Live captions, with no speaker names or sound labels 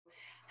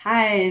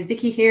Hi,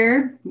 Vicki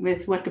here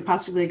with What Could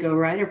Possibly Go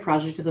Right, a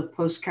project of the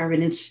Post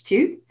Carbon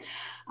Institute.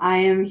 I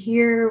am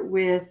here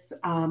with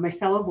my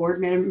fellow board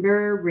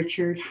member,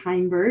 Richard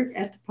Heinberg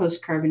at the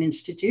Post Carbon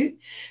Institute,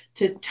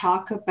 to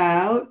talk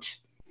about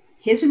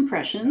his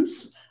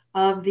impressions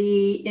of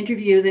the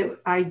interview that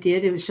I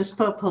did. It was just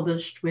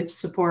published with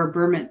Sephora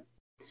Berman.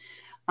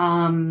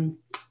 Um,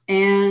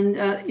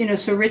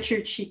 so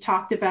Richard, she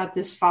talked about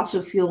this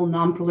fossil fuel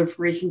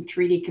nonproliferation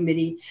treaty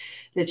committee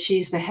that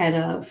she's the head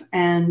of.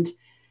 And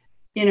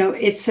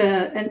it's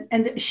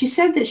and she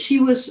said that she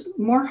was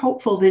more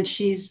hopeful than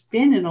she's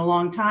been in a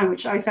long time,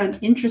 which I found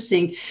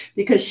interesting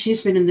because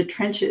she's been in the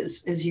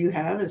trenches as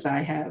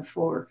I have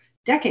for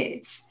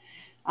decades.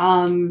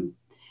 And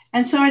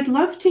so I'd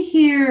love to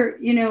hear,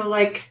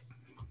 like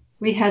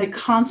we had a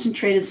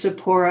concentrated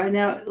Sephora.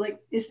 Now, like,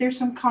 is there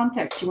some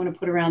context you want to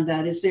put around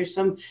that? Is there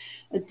some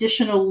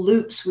additional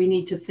loops we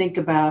need to think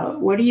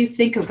about? What do you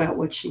think about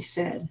what she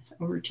said?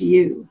 Over to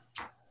you.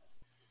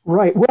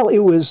 Right. Well, it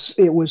was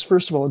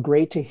first of all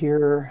great to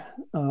hear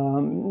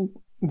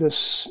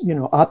this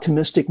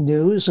optimistic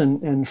news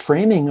and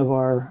framing of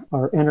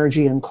our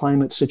energy and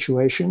climate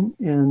situation,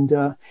 and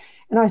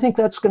I think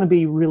that's going to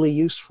be really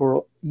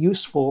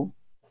useful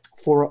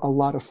for a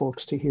lot of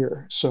folks to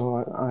hear. So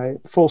I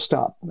full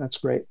stop. That's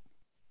great.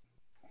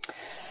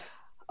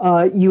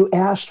 You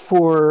asked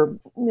for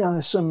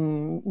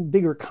some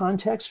bigger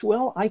context.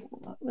 Well,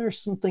 there's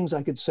some things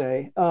I could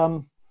say.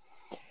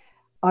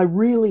 I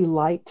really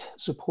liked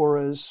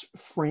Zipporah's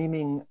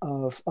framing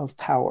of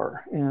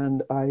power,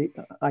 and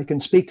I can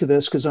speak to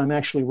this because I'm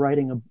actually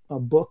writing a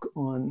book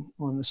on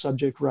the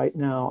subject right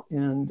now.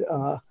 And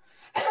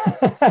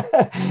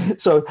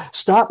so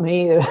stop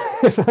me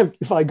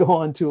if I go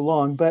on too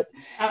long. But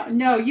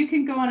no, you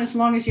can go on as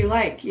long as you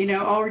like.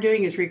 All we're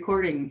doing is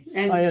recording.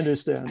 And I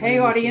understand. Hey,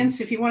 audience,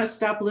 if you want to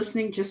stop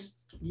listening,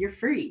 you're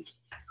free.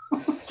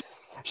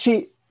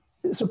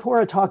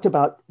 Zipporah talked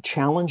about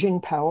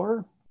challenging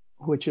power,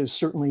 which is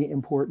certainly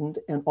important,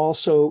 and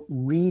also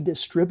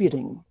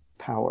redistributing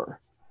power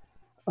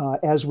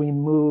as we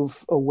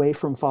move away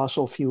from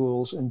fossil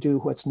fuels and do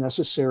what's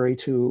necessary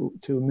to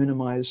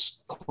minimize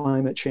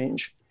climate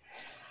change.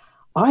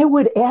 I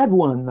would add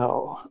one,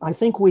 though. I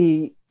think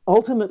we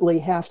ultimately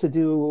have to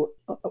do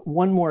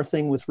one more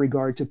thing with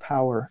regard to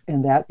power,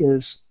 and that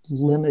is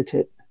limit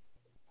it.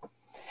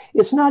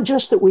 It's not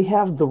just that we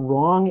have the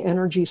wrong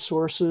energy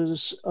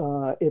sources.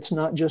 It's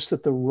not just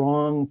that the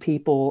wrong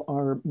people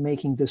are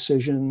making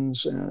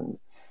decisions and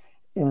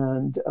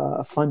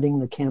funding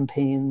the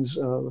campaigns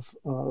of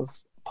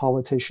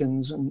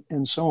politicians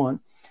and so on.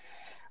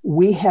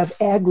 We have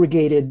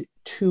aggregated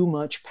too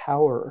much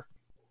power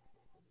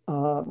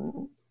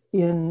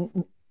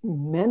in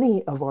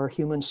many of our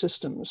human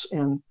systems,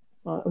 and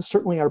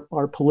certainly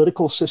our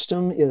political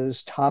system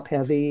is top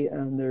heavy,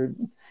 and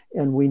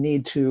we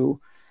need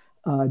to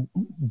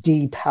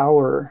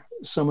depower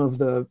some of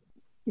the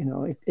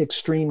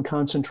extreme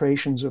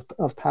concentrations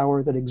of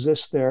power that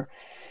exist there.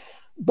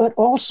 But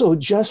also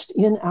just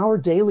in our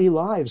daily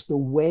lives, the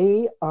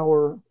way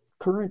our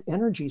current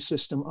energy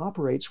system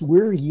operates,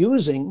 we're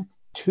using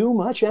too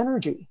much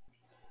energy.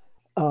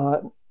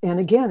 And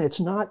again, it's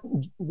not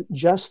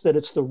just that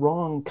it's the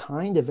wrong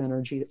kind of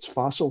energy. It's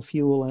fossil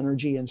fuel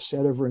energy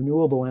instead of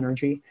renewable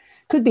energy.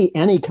 It could be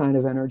any kind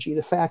of energy.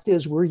 The fact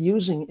is we're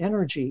using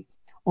energy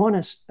on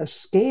a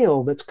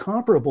scale that's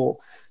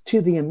comparable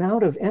to the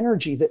amount of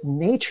energy that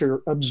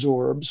nature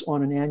absorbs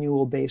on an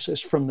annual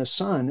basis from the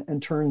sun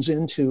and turns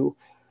into,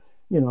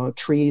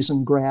 trees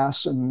and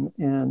grass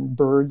and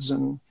birds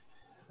and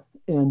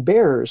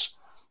bears.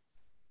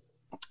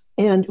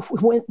 And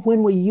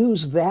when we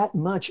use that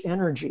much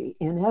energy,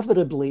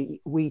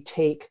 inevitably we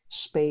take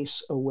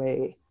space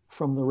away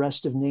from the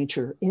rest of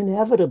nature.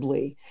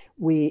 Inevitably,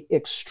 we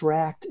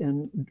extract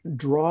and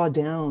draw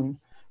down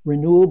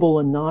renewable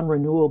and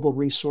non-renewable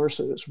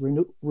resources,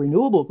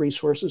 renewable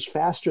resources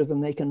faster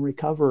than they can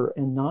recover,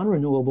 and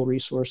non-renewable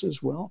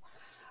resources, well,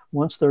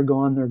 once they're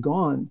gone, they're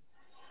gone.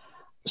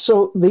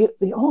 So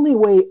the only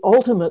way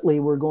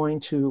ultimately we're going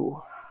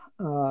to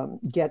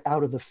get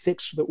out of the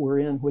fix that we're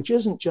in, which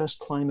isn't just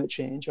climate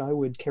change, I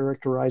would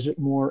characterize it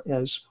more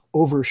as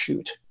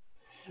overshoot.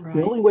 Right.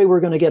 The only way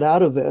we're going to get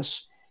out of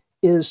this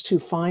is to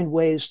find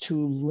ways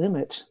to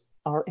limit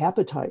our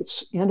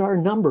appetites and our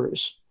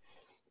numbers.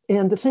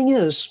 And the thing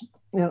is,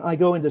 and I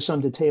go into some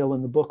detail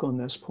in the book on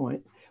this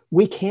point,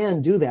 we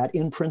can do that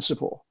in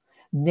principle.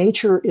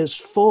 Nature is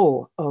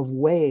full of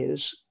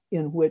ways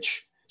in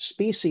which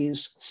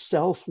species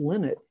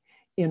self-limit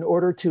in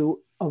order to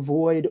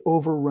avoid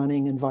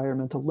overrunning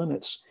environmental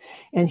limits.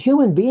 And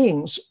human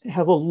beings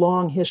have a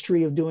long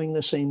history of doing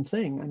the same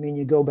thing. I mean,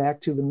 you go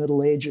back to the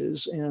Middle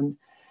Ages and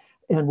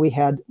we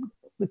had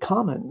the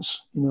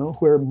commons,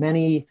 where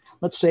many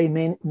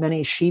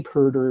sheep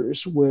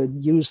herders would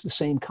use the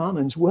same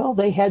commons. Well,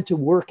 they had to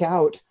work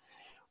out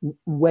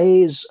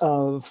ways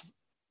of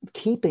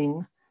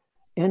keeping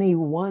any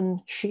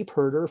one sheep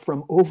herder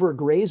from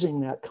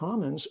overgrazing that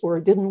commons, or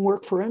it didn't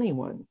work for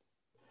anyone.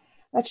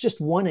 That's just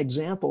one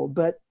example,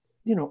 but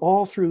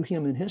all through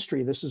human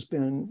history, this has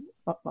been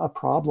a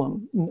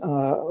problem,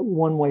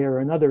 one way or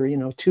another.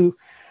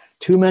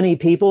 Too many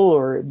people,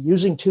 or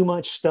using too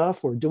much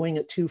stuff, or doing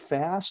it too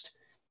fast.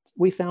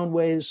 We found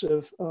ways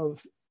of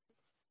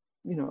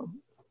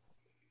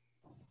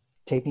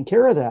taking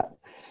care of that.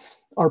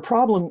 Our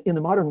problem in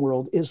the modern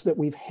world is that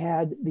we've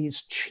had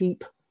these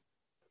cheap,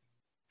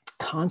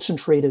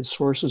 concentrated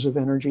sources of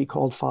energy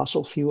called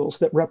fossil fuels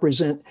that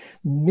represent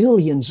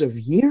millions of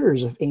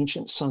years of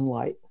ancient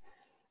sunlight.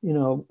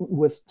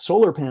 With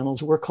solar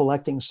panels, we're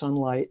collecting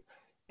sunlight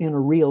in a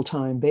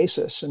real-time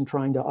basis and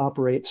trying to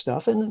operate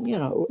stuff, and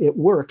it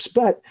works.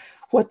 But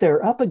what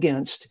they're up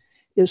against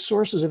is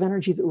sources of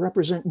energy that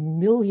represent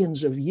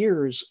millions of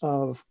years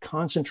of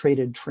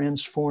concentrated,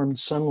 transformed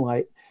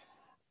sunlight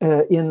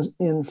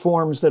in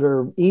forms that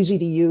are easy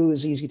to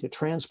use, easy to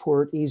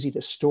transport, easy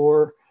to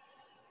store.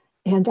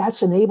 And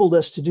that's enabled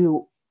us to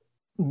do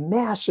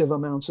massive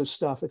amounts of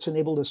stuff. It's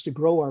enabled us to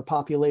grow our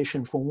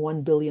population from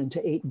 1 billion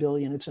to 8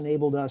 billion. It's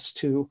enabled us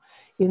to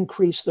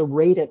increase the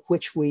rate at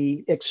which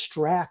we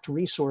extract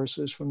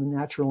resources from the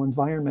natural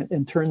environment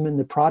and turn them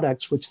into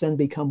products, which then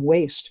become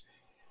waste.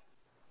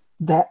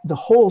 That the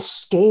whole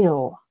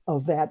scale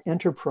of that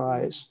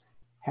enterprise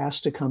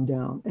has to come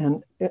down.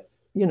 And,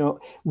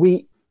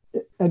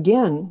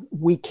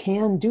 we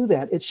can do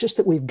that. It's just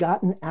that we've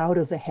gotten out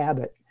of the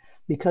habit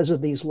because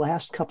of these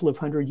last couple of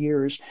 100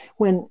 years.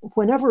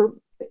 Whenever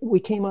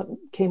we came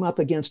up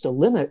against a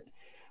limit,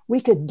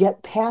 we could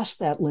get past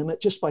that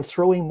limit just by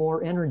throwing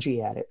more energy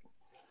at it.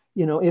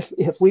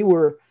 If we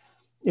were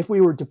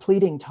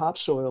depleting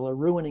topsoil or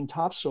ruining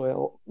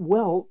topsoil,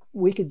 well,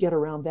 we could get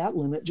around that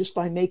limit just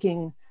by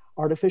making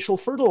artificial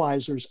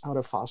fertilizers out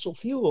of fossil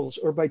fuels,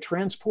 or by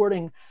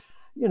transporting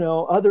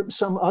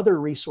some other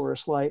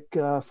resource like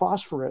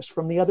phosphorus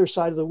from the other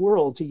side of the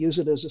world to use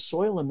it as a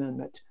soil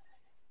amendment.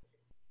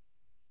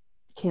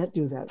 Can't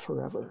do that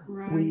forever.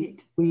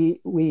 Right.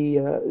 We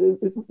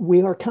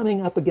are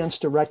coming up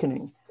against a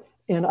reckoning.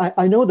 And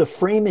I know the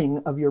framing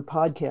of your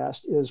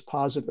podcast is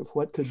positive.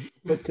 What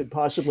could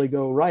possibly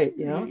go right?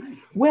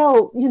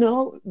 Well,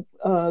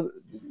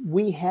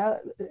 we have,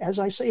 as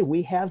I say,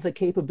 we have the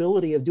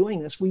capability of doing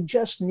this. We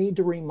just need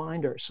to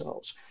remind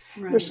ourselves.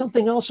 Right. There's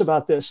something else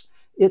about this.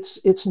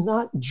 It's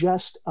not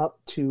just up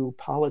to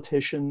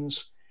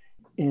politicians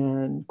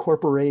and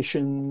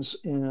corporations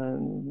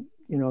and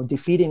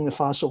defeating the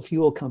fossil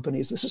fuel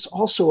companies. This is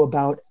also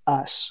about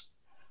us,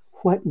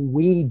 what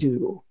we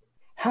do.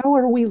 How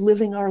are we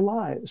living our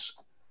lives?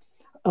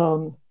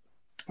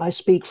 I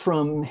speak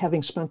from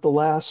having spent the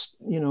last,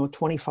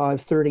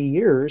 25, 30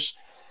 years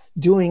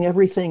doing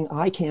everything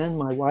I can,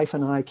 my wife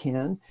and I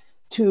can,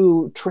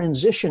 to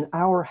transition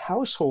our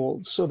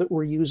households so that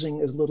we're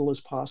using as little as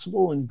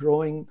possible and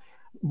growing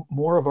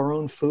more of our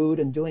own food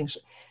and doing so.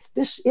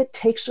 It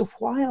takes a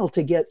while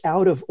to get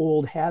out of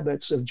old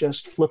habits of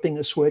just flipping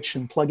a switch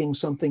and plugging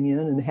something in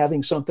and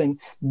having something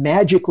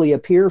magically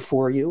appear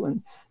for you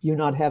and you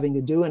not having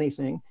to do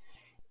anything.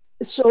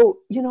 So,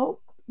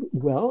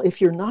 well,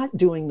 if you're not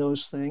doing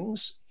those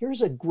things,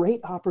 here's a great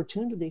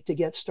opportunity to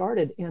get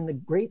started. And the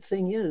great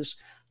thing is,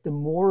 the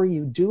more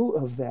you do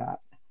of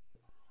that,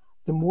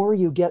 the more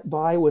you get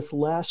by with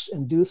less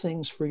and do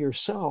things for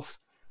yourself,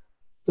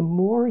 the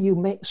more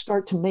you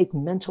start to make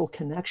mental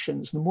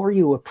connections, the more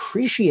you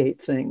appreciate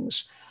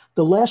things,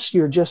 the less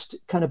you're just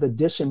kind of a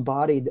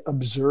disembodied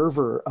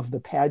observer of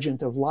the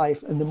pageant of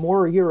life, and the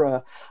more you're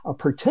a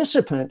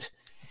participant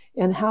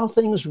in how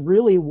things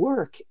really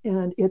work.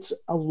 And it's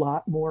a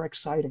lot more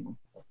exciting.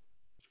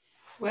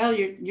 Well,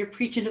 you're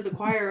preaching to the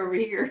choir over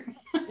here.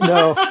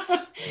 No,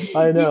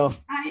 I know.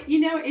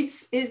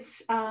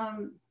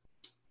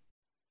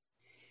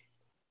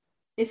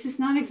 This is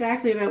not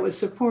exactly about what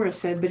Zipporah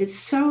said, but it's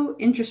so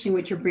interesting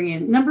what you're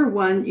bringing. Number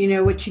one,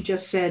 what you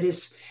just said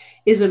is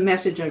a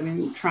message I've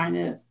been trying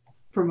to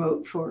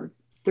promote for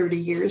 30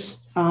 years.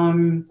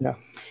 Yeah.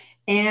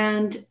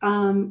 And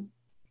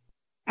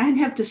I'd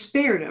have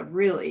despaired of,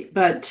 really,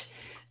 but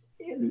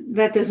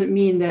that doesn't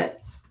mean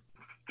that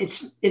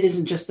it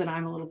isn't just that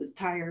I'm a little bit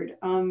tired.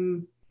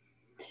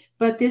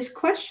 But this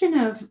question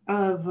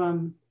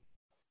of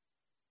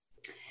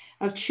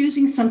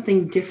choosing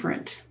something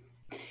different.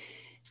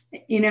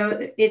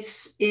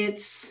 It's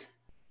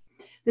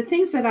the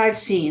things that I've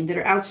seen that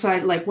are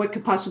outside, like what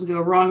could possibly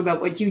go wrong about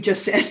what you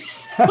just said.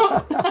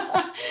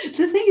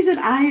 The things that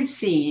I've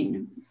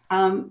seen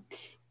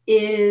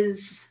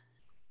is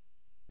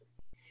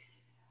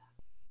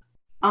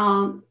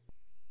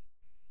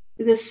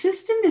the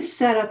system is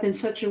set up in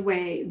such a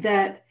way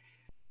that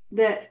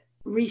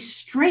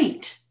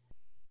restraint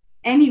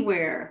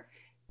anywhere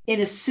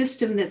in a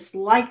system that's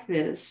like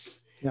this,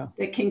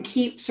 that can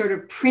keep sort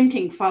of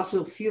printing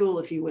fossil fuel,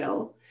 if you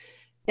will,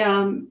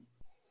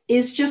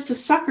 is just a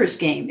sucker's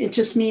game. It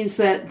just means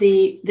that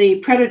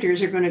the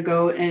predators are going to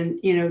go and,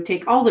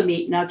 take all the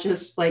meat, not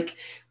just like,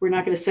 we're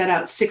not going to set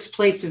out 6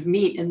 plates of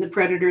meat and the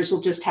predators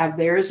will just have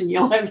theirs and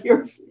you'll have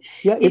yours.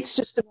 Yeah, it's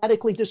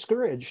systematically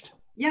discouraged.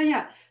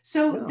 Yeah.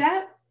 So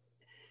that,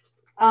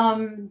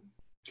 and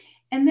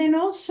then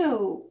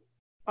also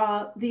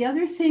The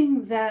other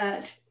thing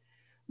that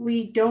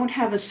we don't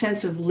have a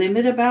sense of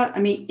limit about, I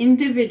mean,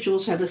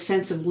 individuals have a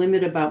sense of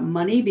limit about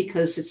money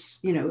because it's,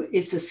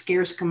 it's a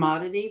scarce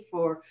commodity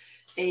for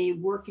a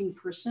working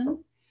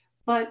person,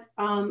 but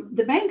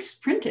the banks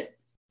print it,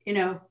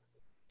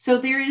 so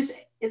there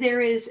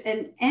is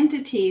an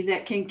entity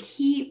that can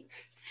keep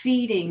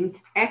feeding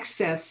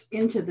excess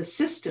into the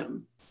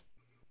system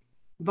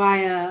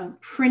via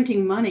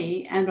printing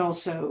money and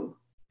also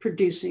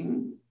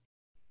producing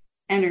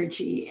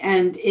energy.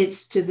 And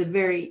it's to the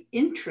very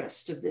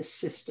interest of this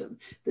system.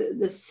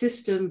 The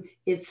system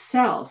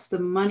itself, the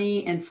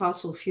money and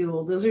fossil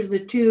fuel, those are the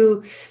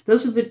two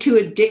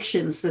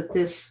addictions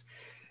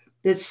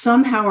that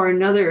somehow or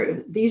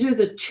another, these are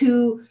the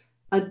two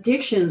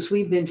addictions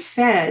we've been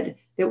fed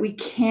that we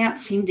can't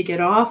seem to get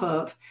off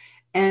of,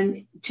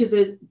 and to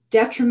the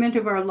detriment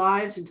of our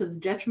lives and to the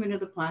detriment of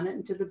the planet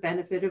and to the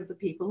benefit of the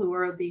people who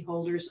are the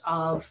holders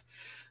of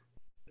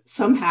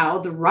somehow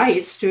the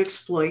rights to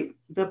exploit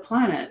the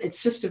planet.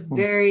 It's just a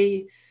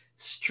very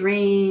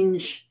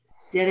strange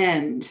dead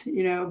end,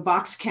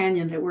 box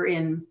canyon that we're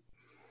in.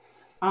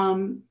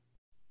 Right.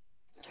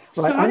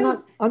 So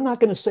I'm not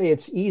going to say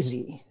it's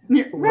easy,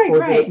 right.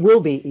 That it will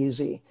be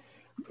easy.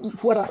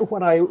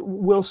 What I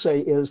will say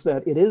is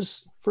that it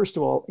is, first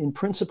of all, in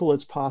principle,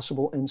 it's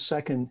possible, and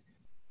second,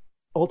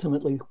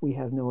 ultimately, we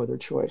have no other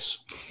choice.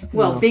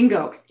 Well,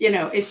 bingo.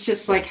 It's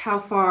just like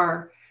how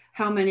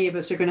many of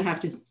us are going to have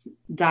to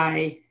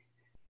die?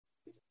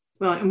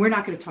 Well, and we're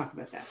not going to talk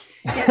about that.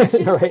 Yeah, it's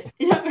just, right.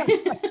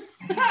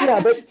 Yeah,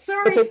 but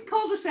sorry,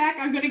 cul-de-sac.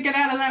 I'm going to get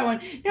out of that one.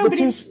 No,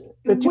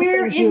 but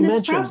we're in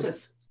this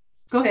process.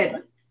 Go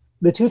ahead.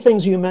 The two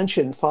things you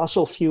mentioned,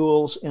 fossil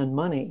fuels and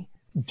money,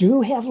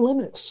 do have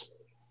limits.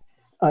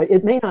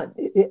 It may not,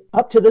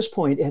 up to this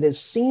point, it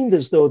has seemed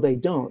as though they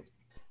don't.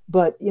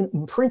 But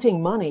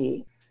printing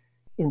money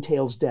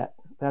entails debt.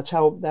 That's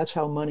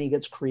how money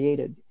gets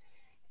created.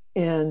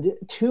 And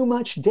too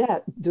much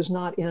debt does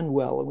not end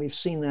well. And we've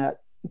seen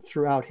that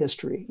throughout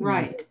history.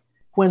 Right.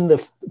 When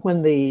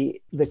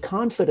the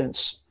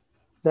confidence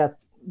that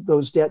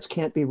those debts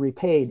can't be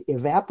repaid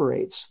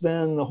evaporates,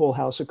 then the whole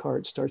house of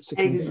cards starts to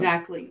come down.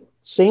 Exactly.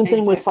 Same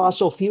thing with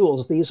fossil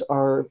fuels. These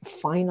are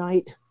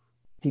finite,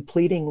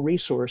 depleting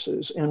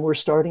resources. And we're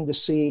starting to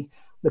see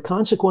the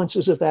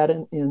consequences of that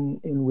in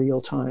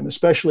real time,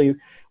 especially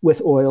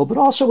with oil, but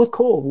also with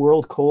coal.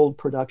 World coal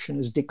production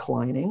is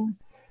declining.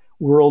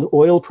 World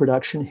oil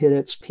production hit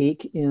its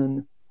peak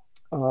in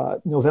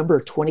November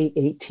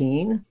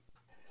 2018,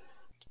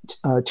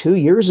 2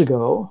 years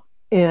ago.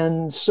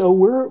 And so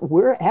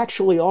we're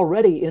actually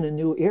already in a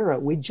new era.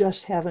 We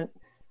just haven't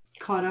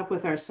caught up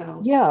with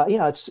ourselves. Yeah.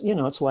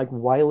 It's like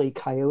Wile E.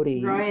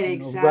 Coyote, right?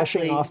 Exactly.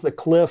 Rushing off the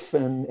cliff,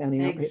 and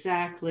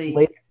exactly.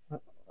 Later,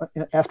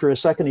 after a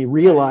second, he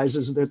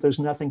realizes that there's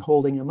nothing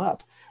holding him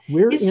up.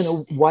 We're in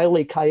a Wile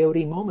E.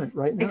 Coyote moment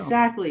right now.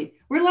 Exactly.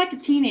 We're like a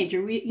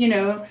teenager.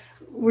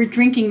 We're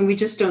drinking and we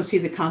just don't see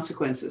the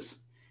consequences.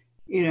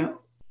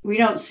 We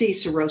don't see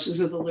cirrhosis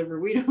of the liver.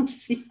 We don't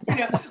see,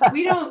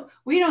 we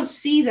don't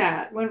see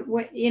that when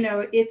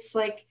it's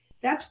like,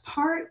 that's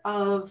part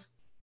of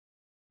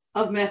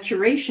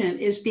maturation,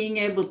 is being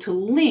able to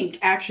link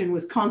action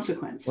with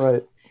consequence.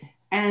 Right.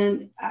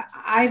 And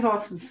I've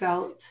often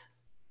felt,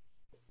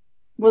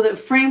 well, the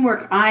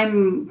framework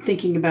I'm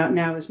thinking about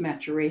now is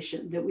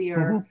maturation, that we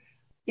are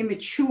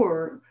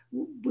immature.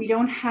 We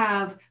don't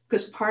have,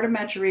 because part of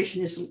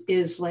maturation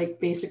is like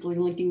basically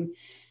linking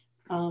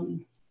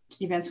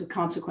events with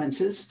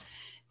consequences.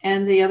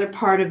 And the other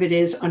part of it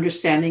is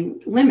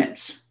understanding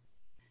limits.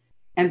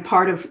 And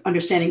part of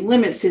understanding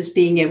limits is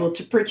being able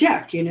to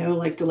project,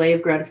 like delay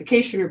of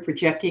gratification, or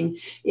projecting,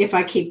 if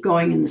I keep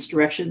going in this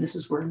direction, this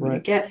is where I'm going to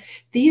get.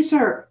 These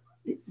are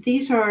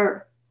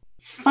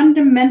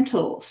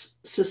fundamental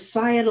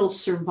societal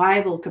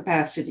survival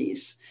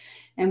capacities.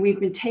 And we've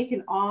been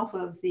taken off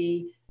of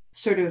the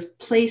sort of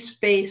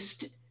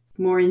place-based,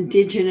 more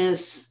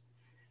indigenous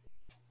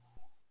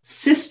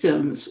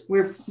systems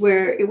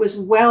where it was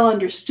well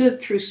understood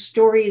through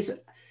stories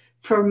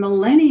for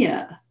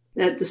millennia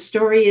that the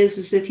story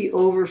is if you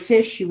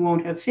overfish, you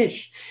won't have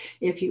fish.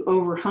 If you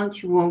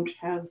overhunt, you won't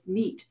have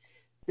meat.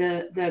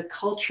 The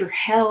culture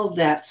held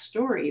that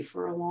story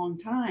for a long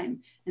time.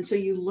 And so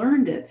you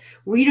learned it.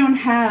 We don't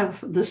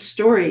have the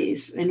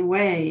stories in a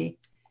way.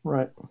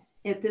 Right.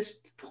 At this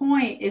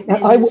point.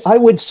 I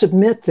would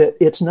submit that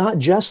it's not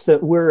just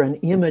that we're an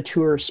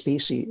immature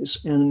species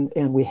and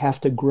we have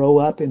to grow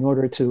up in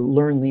order to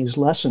learn these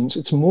lessons.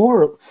 It's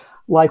more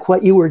like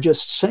what you were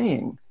just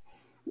saying.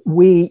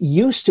 We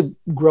used to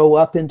grow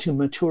up into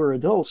mature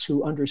adults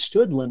who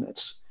understood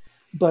limits.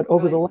 But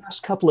over the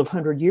last couple of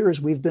 100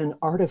 years, we've been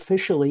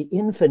artificially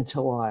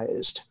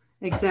infantilized.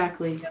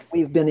 Exactly.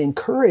 We've been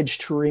encouraged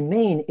to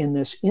remain in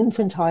this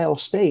infantile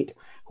state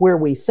where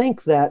we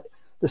think that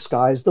the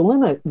sky's the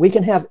limit. We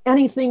can have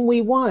anything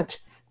we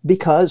want.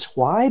 Because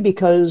why?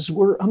 Because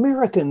we're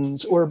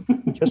Americans, or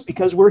just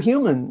because we're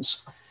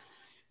humans.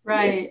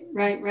 Right.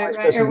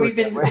 Or we've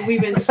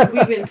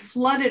been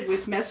flooded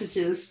with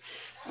messages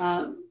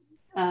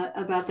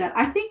about that.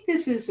 I think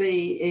this is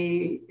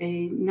a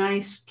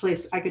nice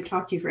place. I could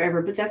talk to you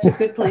forever, but that's a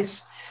good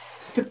place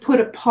to put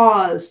a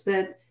pause.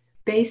 That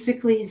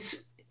basically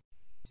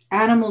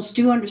animals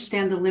do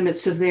understand the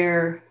limits of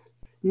their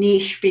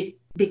niche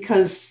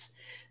because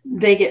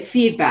they get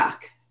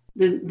feedback.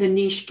 The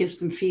niche gives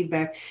them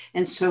feedback,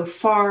 and so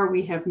far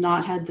we have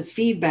not had the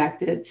feedback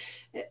that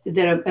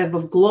of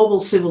a global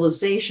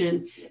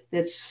civilization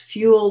that's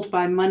fueled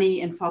by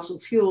money and fossil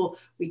fuel.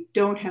 We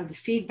don't have the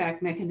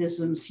feedback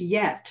mechanisms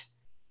yet.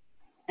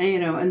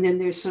 And then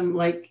there's some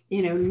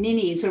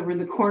ninnies over in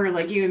the corner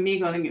like you and me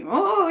going,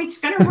 oh, it's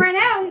gonna run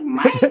out.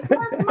 My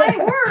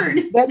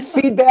word. That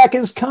feedback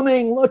is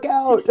coming. Look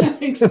out.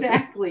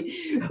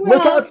 Exactly.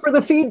 Look out for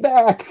the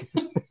feedback.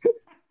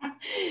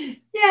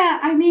 Yeah,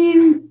 I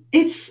mean,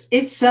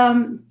 it's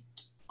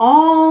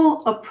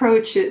all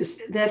approaches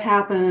that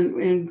happen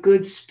in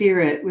good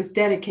spirit with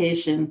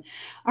dedication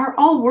are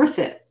all worth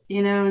it.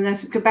 And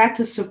that's go back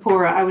to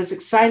Zipporah. I was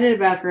excited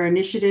about her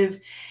initiative.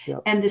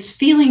 Yep. And this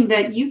feeling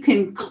that you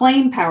can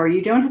claim power.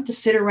 You don't have to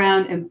sit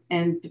around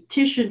and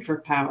petition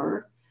for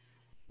power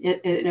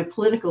in a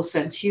political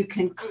sense. You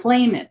can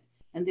claim it.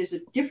 And there's a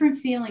different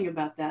feeling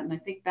about that. And I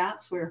think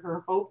that's where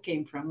her hope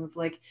came from, of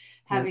like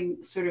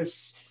having sort of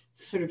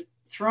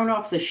thrown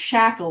off the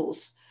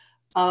shackles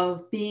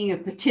of being a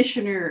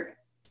petitioner,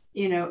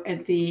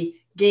 at the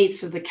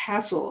gates of the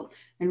castle,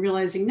 and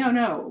realizing,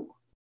 no,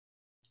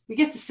 we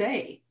get to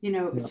say,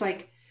 it's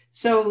like,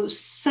 so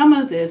some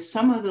of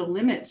the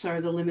limits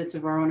are the limits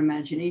of our own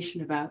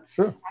imagination about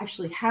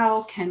actually,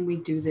 how can we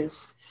do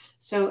this?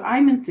 So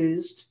I'm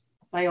enthused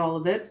by all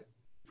of it.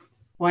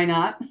 Why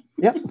not?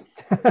 Yep.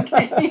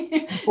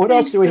 Okay. What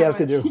else do we have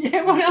to do?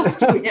 Yeah, what else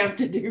do we have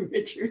to do,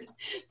 Richard?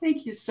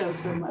 Thank you so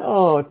much.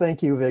 Oh,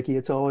 thank you, Vicki.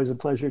 It's always a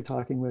pleasure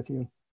talking with you.